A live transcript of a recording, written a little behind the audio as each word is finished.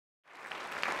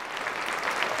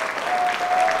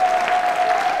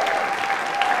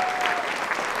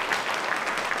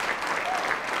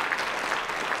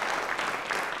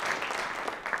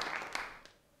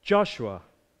Joshua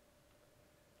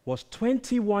was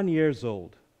 21 years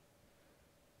old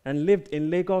and lived in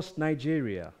Lagos,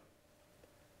 Nigeria,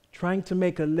 trying to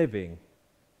make a living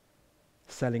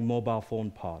selling mobile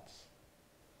phone parts.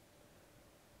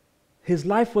 His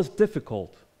life was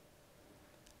difficult,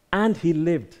 and he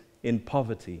lived in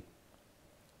poverty.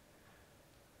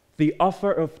 The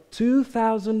offer of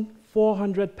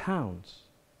 £2,400,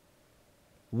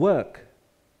 work,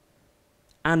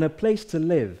 and a place to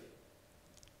live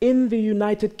in the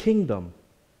United Kingdom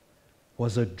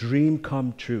was a dream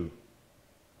come true.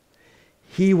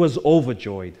 He was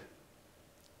overjoyed.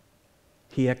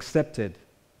 He accepted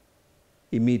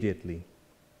immediately.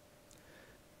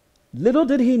 Little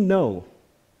did he know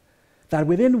that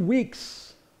within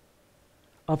weeks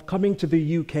of coming to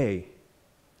the UK,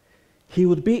 he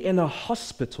would be in a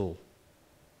hospital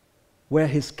where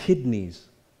his kidneys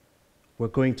were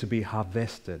going to be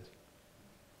harvested.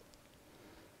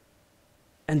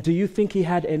 And do you think he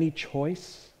had any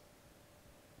choice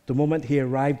the moment he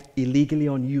arrived illegally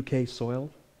on UK soil?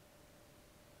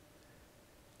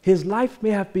 His life may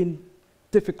have been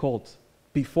difficult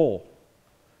before,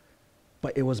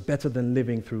 but it was better than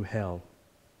living through hell.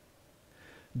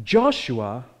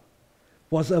 Joshua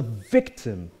was a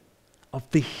victim of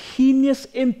the heinous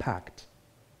impact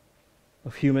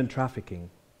of human trafficking.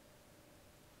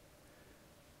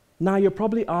 Now you're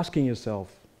probably asking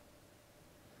yourself,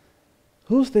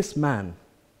 who's this man?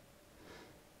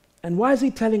 And why is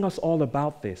he telling us all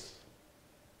about this?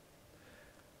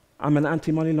 I'm an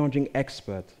anti-money laundering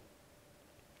expert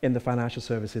in the financial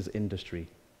services industry.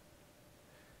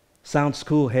 Sounds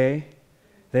cool, hey?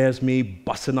 There's me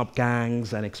busting up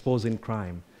gangs and exposing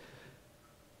crime.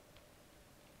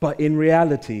 But in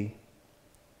reality,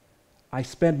 I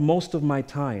spend most of my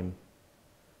time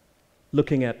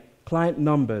looking at client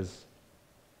numbers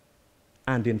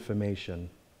and information.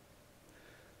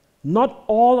 Not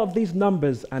all of these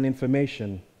numbers and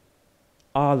information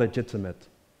are legitimate.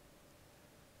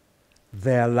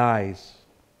 They're lies.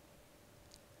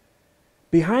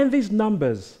 Behind these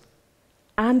numbers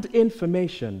and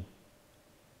information,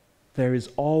 there is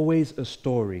always a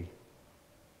story.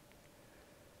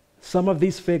 Some of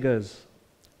these figures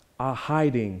are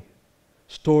hiding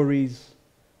stories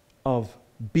of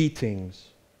beatings,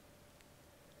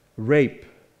 rape,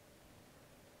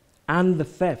 and the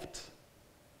theft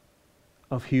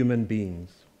of human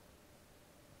beings.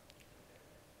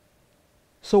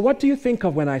 So what do you think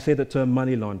of when I say the term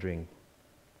money laundering?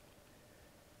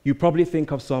 You probably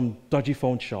think of some dodgy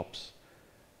phone shops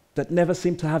that never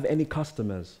seem to have any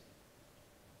customers,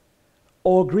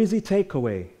 or greasy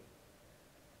takeaway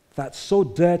that's so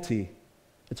dirty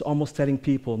it's almost telling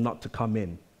people not to come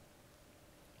in.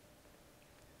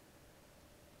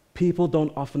 People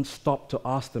don't often stop to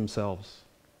ask themselves,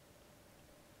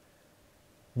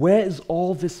 where is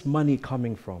all this money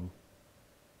coming from?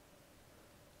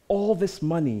 All this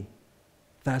money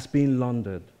that's being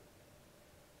laundered.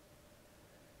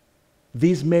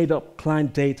 These made-up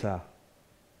client data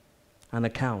and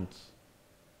accounts.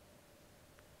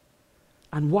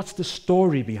 And what's the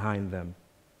story behind them?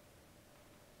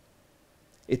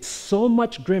 It's so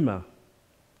much grimmer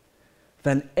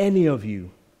than any of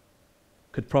you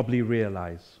could probably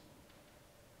realize.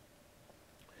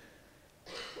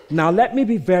 Now, let me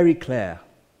be very clear.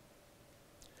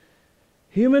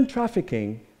 Human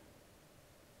trafficking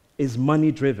is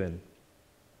money-driven.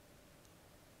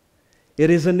 It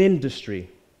is an industry.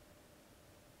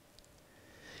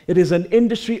 It is an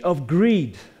industry of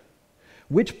greed,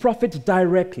 which profits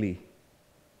directly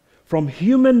from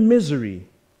human misery,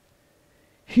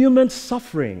 human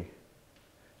suffering,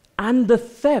 and the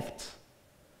theft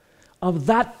of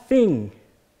that thing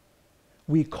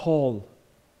we call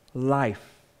life.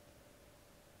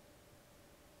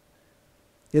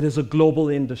 It is a global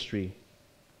industry.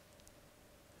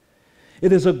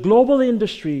 It is a global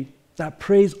industry that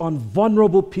preys on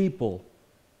vulnerable people.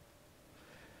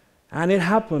 And it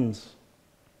happens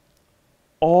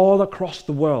all across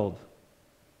the world.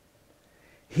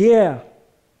 Here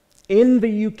in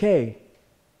the UK,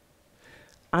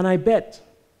 and I bet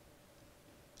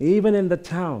even in the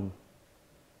town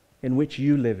in which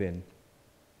you live in.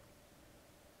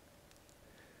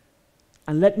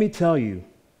 And let me tell you,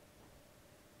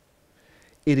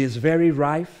 it is very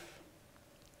rife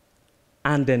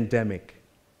and endemic.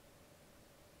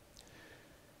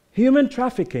 Human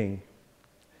trafficking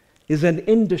is an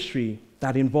industry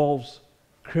that involves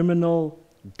criminal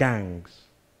gangs.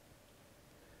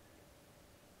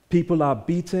 People are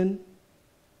beaten,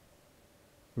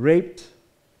 raped,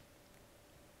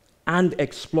 and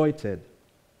exploited.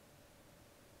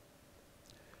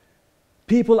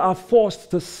 People are forced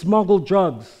to smuggle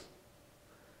drugs,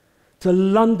 to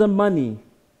launder money,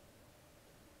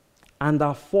 and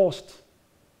are forced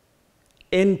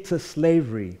into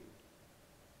slavery.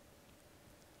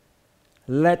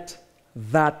 Let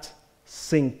that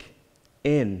sink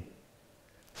in.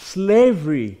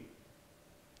 Slavery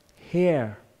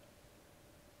here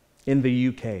in the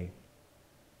UK.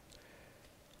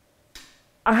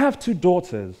 I have two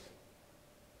daughters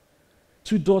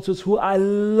who I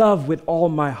love with all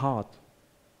my heart.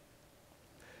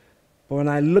 But when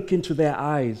I look into their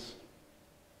eyes,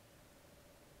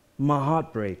 my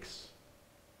heart breaks.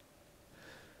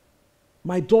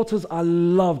 My daughters are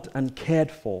loved and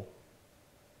cared for.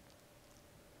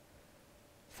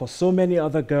 For so many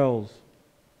other girls,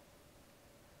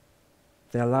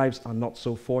 their lives are not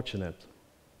so fortunate.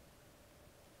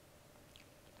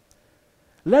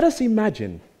 Let us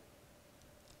imagine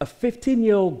a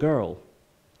 15-year-old girl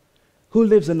who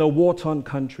lives in a war-torn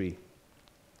country.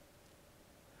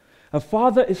 Her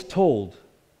father is told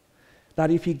that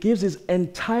if he gives his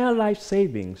entire life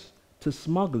savings to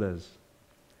smugglers,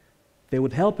 they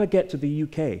would help her get to the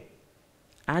UK,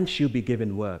 and she'll be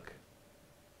given work.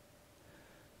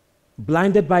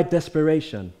 Blinded by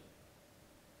desperation,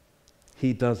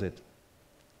 he does it.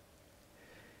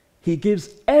 He gives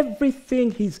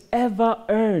everything he's ever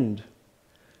earned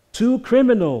to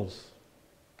criminals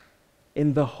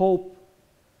in the hope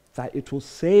that it will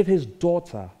save his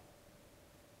daughter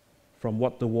from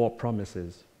what the war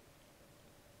promises.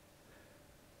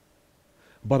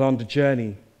 But on the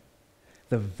journey,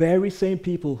 the very same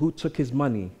people who took his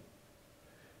money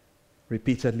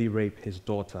repeatedly rape his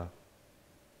daughter.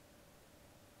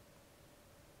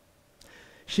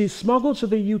 She's smuggled to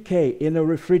the UK in a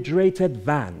refrigerated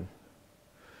van.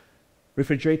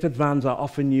 Refrigerated vans are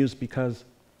often used because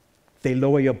they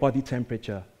lower your body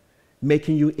temperature,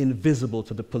 making you invisible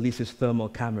to the police's thermal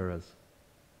cameras.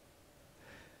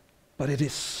 But it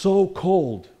is so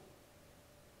cold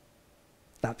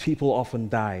that people often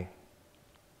die.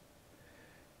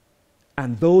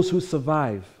 And those who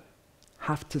survive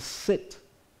have to sit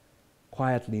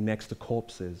quietly next to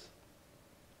corpses.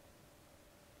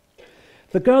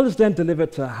 The girl is then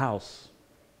delivered to a house.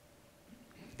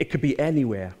 It could be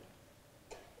anywhere.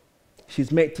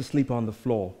 She's made to sleep on the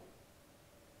floor.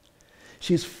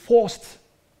 She's forced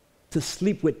to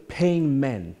sleep with paying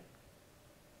men.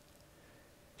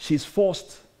 She's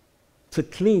forced to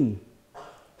clean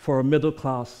for a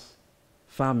middle-class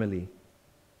family.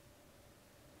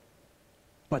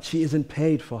 But she isn't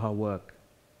paid for her work.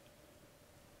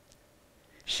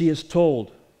 She is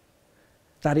told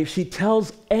that if she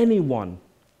tells anyone,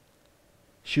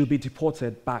 she'll be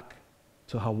deported back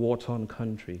to her war-torn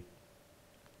country.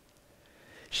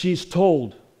 She's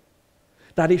told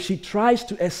that if she tries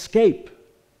to escape,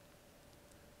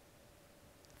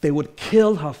 they would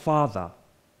kill her father.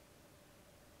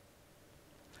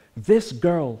 This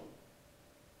girl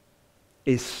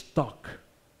is stuck.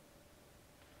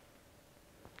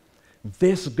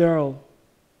 This girl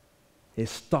is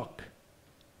stuck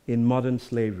in modern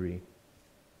slavery.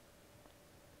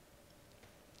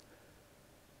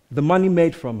 The money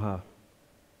made from her,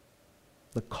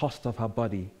 the cost of her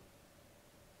body,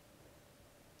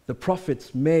 the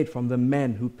profits made from the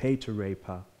men who paid to rape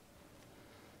her,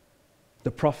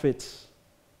 the profits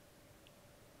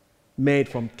made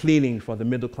from cleaning for the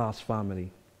middle-class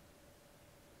family.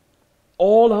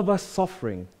 All of her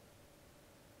suffering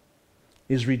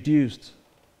is reduced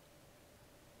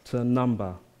to a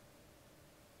number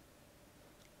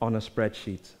on a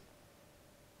spreadsheet.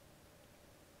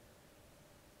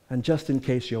 And just in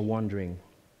case you're wondering,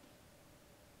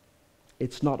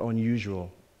 it's not unusual.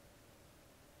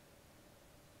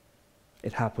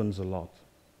 It happens a lot.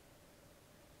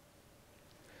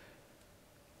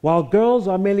 While girls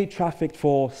are mainly trafficked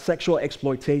for sexual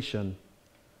exploitation,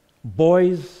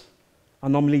 boys are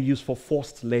normally used for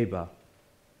forced labor.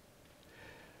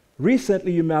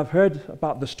 Recently, you may have heard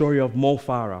about the story of Mo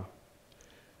Farah,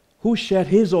 who shared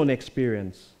his own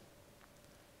experience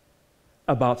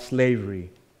about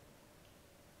slavery.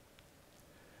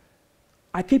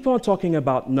 I keep on talking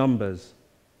about numbers.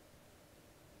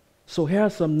 So here are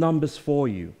some numbers for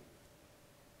you.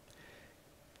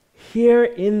 Here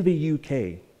in the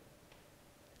UK,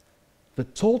 the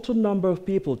total number of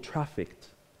people trafficked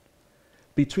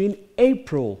between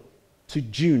April to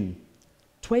June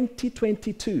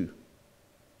 2022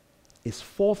 is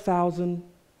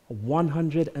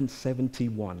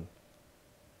 4,171.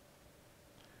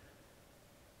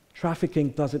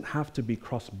 Trafficking doesn't have to be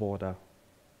cross-border.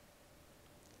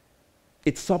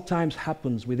 It sometimes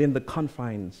happens within the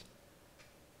confines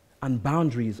and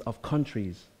boundaries of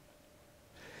countries.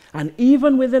 And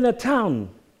even within a town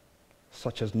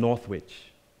such as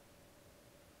Northwich,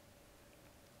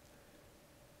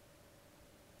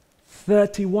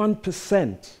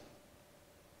 31%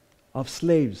 of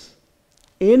slaves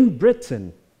in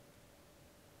Britain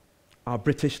are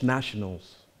British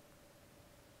nationals.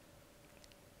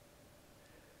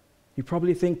 You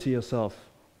probably think to yourself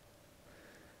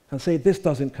and say, this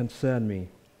doesn't concern me.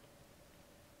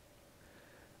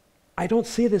 I don't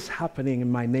see this happening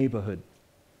in my neighborhood,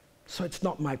 so it's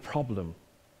not my problem.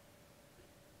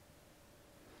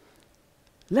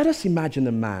 Let us imagine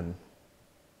a man.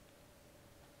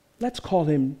 Let's call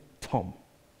him Tom.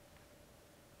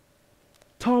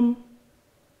 Tom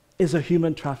is a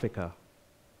human trafficker.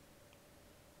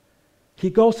 He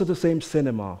goes to the same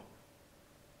cinema.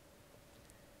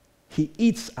 He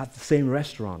eats at the same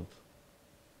restaurant.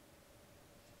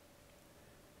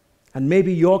 And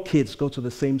maybe your kids go to the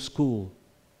same school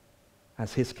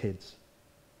as his kids.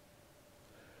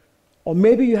 Or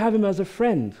maybe you have him as a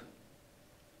friend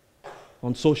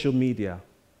on social media.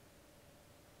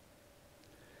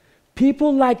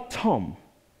 People like Tom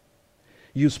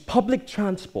use public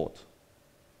transport,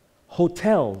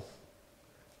 hotels,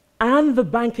 and the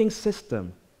banking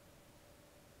system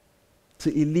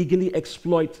to illegally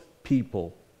exploit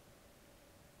people.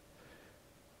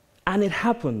 And it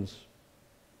happens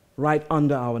right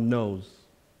under our nose.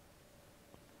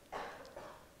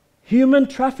 Human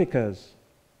traffickers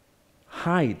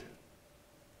hide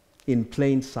in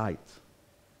plain sight.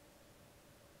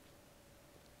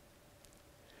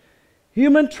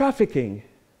 Human trafficking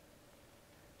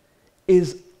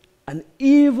is an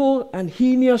evil and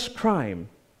heinous crime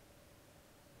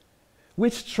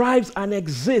which thrives and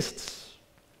exists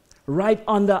right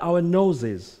under our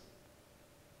noses.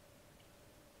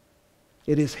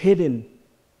 It is hidden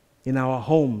in our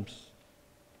homes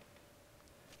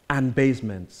and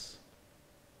basements.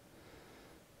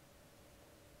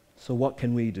 So what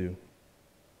can we do?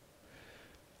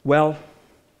 Well,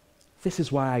 this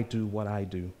is why I do what I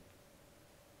do.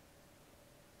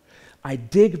 I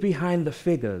dig behind the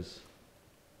figures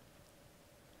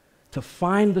to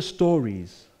find the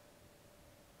stories,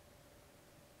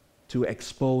 to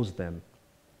expose them.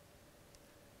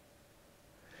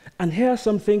 And here are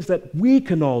some things that we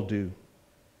can all do.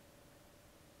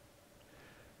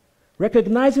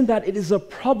 Recognizing that it is a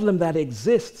problem that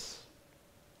exists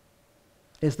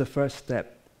is the first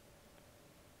step.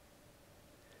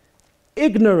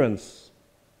 Ignorance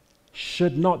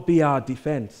should not be our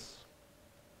defense.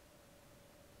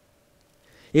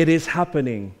 It is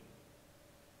happening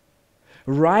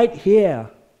right here,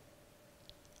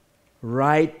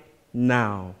 right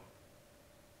now.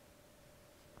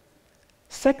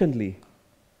 Secondly,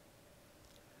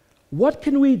 what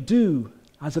can we do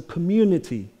as a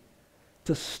community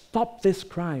to stop this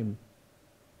crime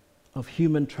of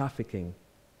human trafficking?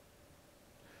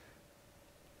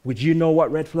 Would you know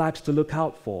what red flags to look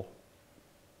out for?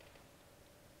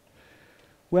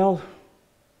 Well,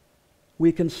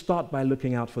 we can start by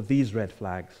looking out for these red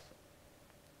flags.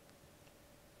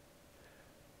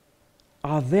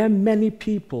 Are there many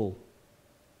people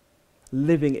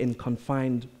living in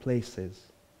confined places?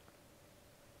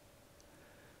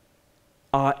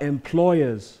 Are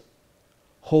employers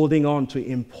holding on to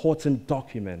important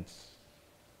documents?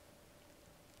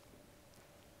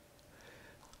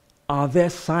 Are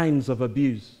there signs of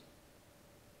abuse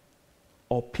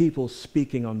or people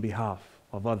speaking on behalf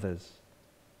of others?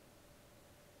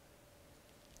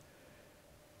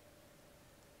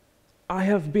 I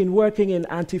have been working in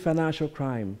anti-financial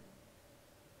crime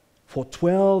for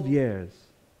 12 years.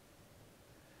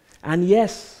 And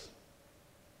yes,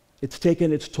 it's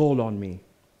taken its toll on me.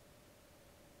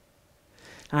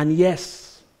 And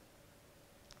yes,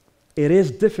 it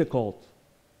is difficult.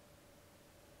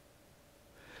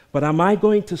 But am I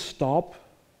going to stop?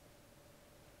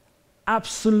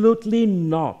 Absolutely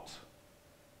not.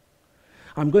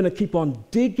 I'm going to keep on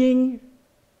digging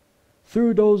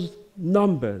through those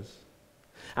numbers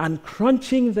and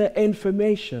crunching the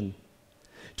information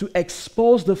to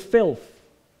expose the filth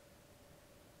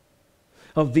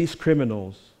of these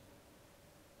criminals.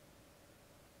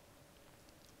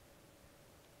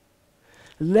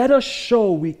 Let us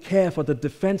show we care for the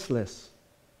defenseless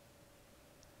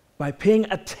by paying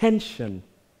attention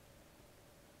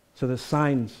to the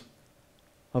signs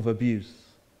of abuse.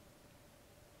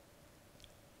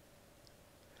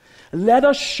 Let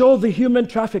us show the human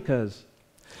traffickers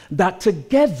that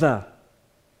together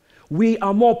we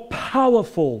are more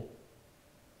powerful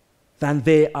than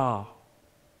they are.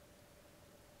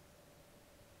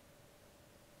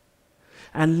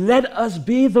 And let us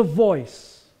be the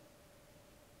voice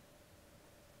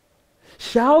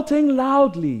shouting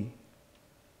loudly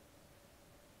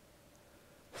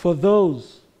for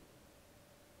those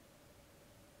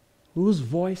whose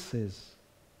voices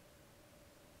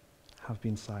have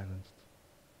been silenced.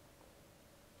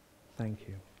 Thank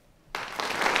you.